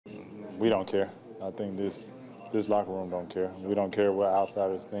We don't care. I think this locker room don't care. We don't care what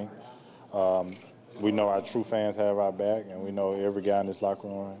outsiders think. We know our true fans have our back, and we know every guy in this locker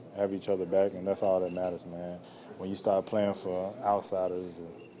room have each other back, and that's all that matters, man. When you start playing for outsiders,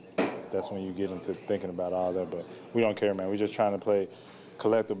 that's when you get into thinking about all that. But we don't care, man. We're just trying to play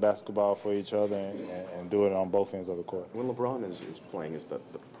collective basketball for each other and do it on both ends of the court. When LeBron is playing as the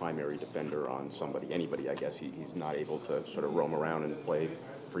primary defender on anybody, I guess, he's not able to sort of roam around and play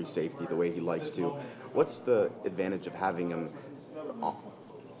free safety the way he likes to. What's the advantage of having him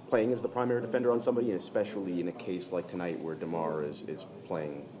playing as the primary defender on somebody, and especially in a case like tonight where DeMarre is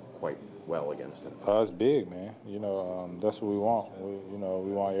playing quite well against him? It's big, man. That's what we want.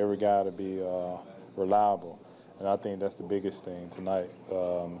 We want every guy to be reliable. And I think that's the biggest thing tonight.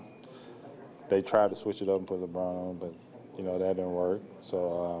 They tried to switch it up and put LeBron on, but, that didn't work.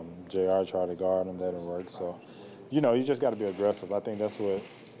 So JR tried to guard him. That didn't work. So, you just got to be aggressive. I think that's what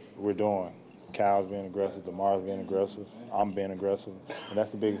we're doing. Cal's being aggressive. DeMarre's being aggressive. I'm being aggressive. And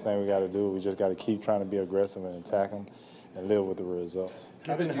that's the biggest thing we got to do. We just got to keep trying to be aggressive and attack them and live with the results.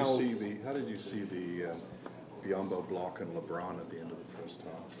 How did you see the Biombo block and LeBron at the end of the first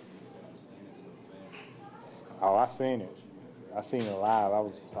half? Oh, I seen it. I seen it live. I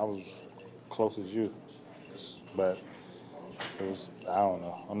was close as you, but it was. I don't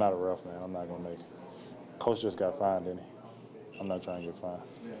know. I'm not a ref, man. I'm not gonna make it. Coach just got fined, didn't he? I'm not trying to get fined.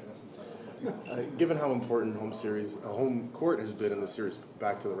 Given how important home court has been in the series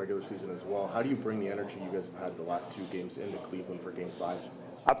back to the regular season as well, how do you bring the energy you guys have had the last two games into Cleveland for Game 5?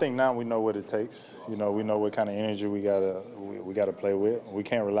 I think now we know what it takes. We know what kind of energy we gotta play with. We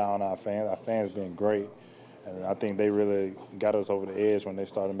can't rely on our fans. Our fans been great, and I think they really got us over the edge when they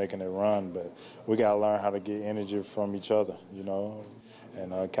started making their run. But we gotta learn how to get energy from each other.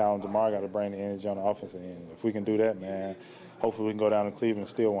 And Cal and DeMarre got to bring the energy on the offensive end. If we can do that, man, hopefully we can go down to Cleveland and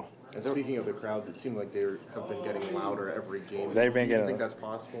steal one. And speaking of the crowd, it seemed like they have been getting louder every game. They've been getting. Do you think that's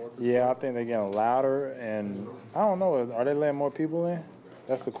possible at this point? I think they're getting louder, and I don't know. Are they letting more people in?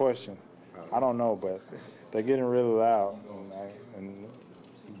 That's the question. I don't know, but they're getting really loud. And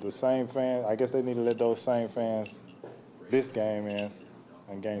the same fans, I guess they need to let those same fans this game in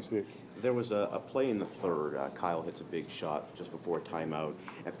Game 6. There was a play in the third. Kyle hits a big shot just before timeout.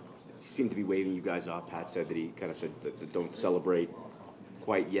 He seemed to be waving you guys off. Pat said that he kind of said that don't celebrate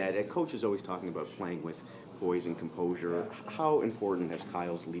quite yet. And coach is always talking about playing with poise and composure. How important has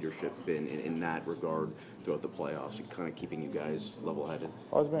Kyle's leadership been in that regard throughout the playoffs, and kind of keeping you guys level-headed?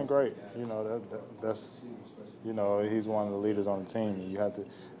 Oh, it's been great. That's he's one of the leaders on the team,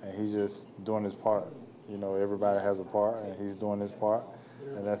 and he's just doing his part. Everybody has a part, and he's doing his part,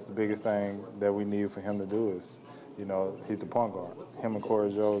 and that's the biggest thing that we need for him to do is, he's the point guard. Him and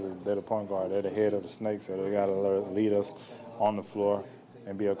Corey Jones, they're the point guard. They're the head of the snake, so they got to lead us on the floor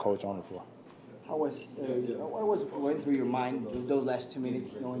and be a coach on the floor. What was going through your mind those last 2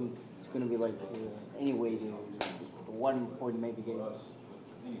 minutes, knowing it's going to be like anyway the 1 point maybe game?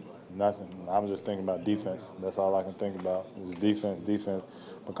 Nothing. I was just thinking about defense. That's all I can think about. It was defense,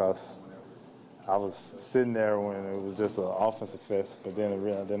 because I was sitting there when it was just an offensive fest. But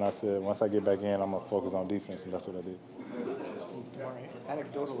then I said, once I get back in, I'm gonna focus on defense, and that's what I did.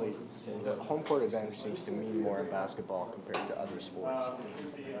 Anecdotally, the home court advantage seems to mean more in basketball compared to other sports.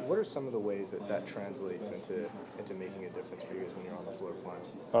 What are some of the ways that translates into making a difference for you guys when you're on the floor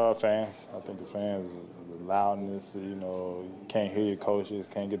playing? Fans. I think the fans, the loudness, you can't hear your coaches,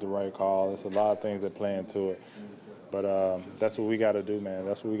 can't get the right call. There's a lot of things that play into it. But that's what we got to do, man.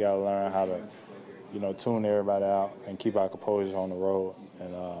 That's what we got to learn how to, tune everybody out and keep our composure on the road.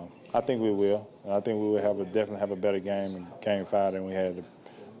 And I think we will. And I think we will definitely have a better game in Game 5 than we had the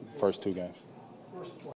first two games.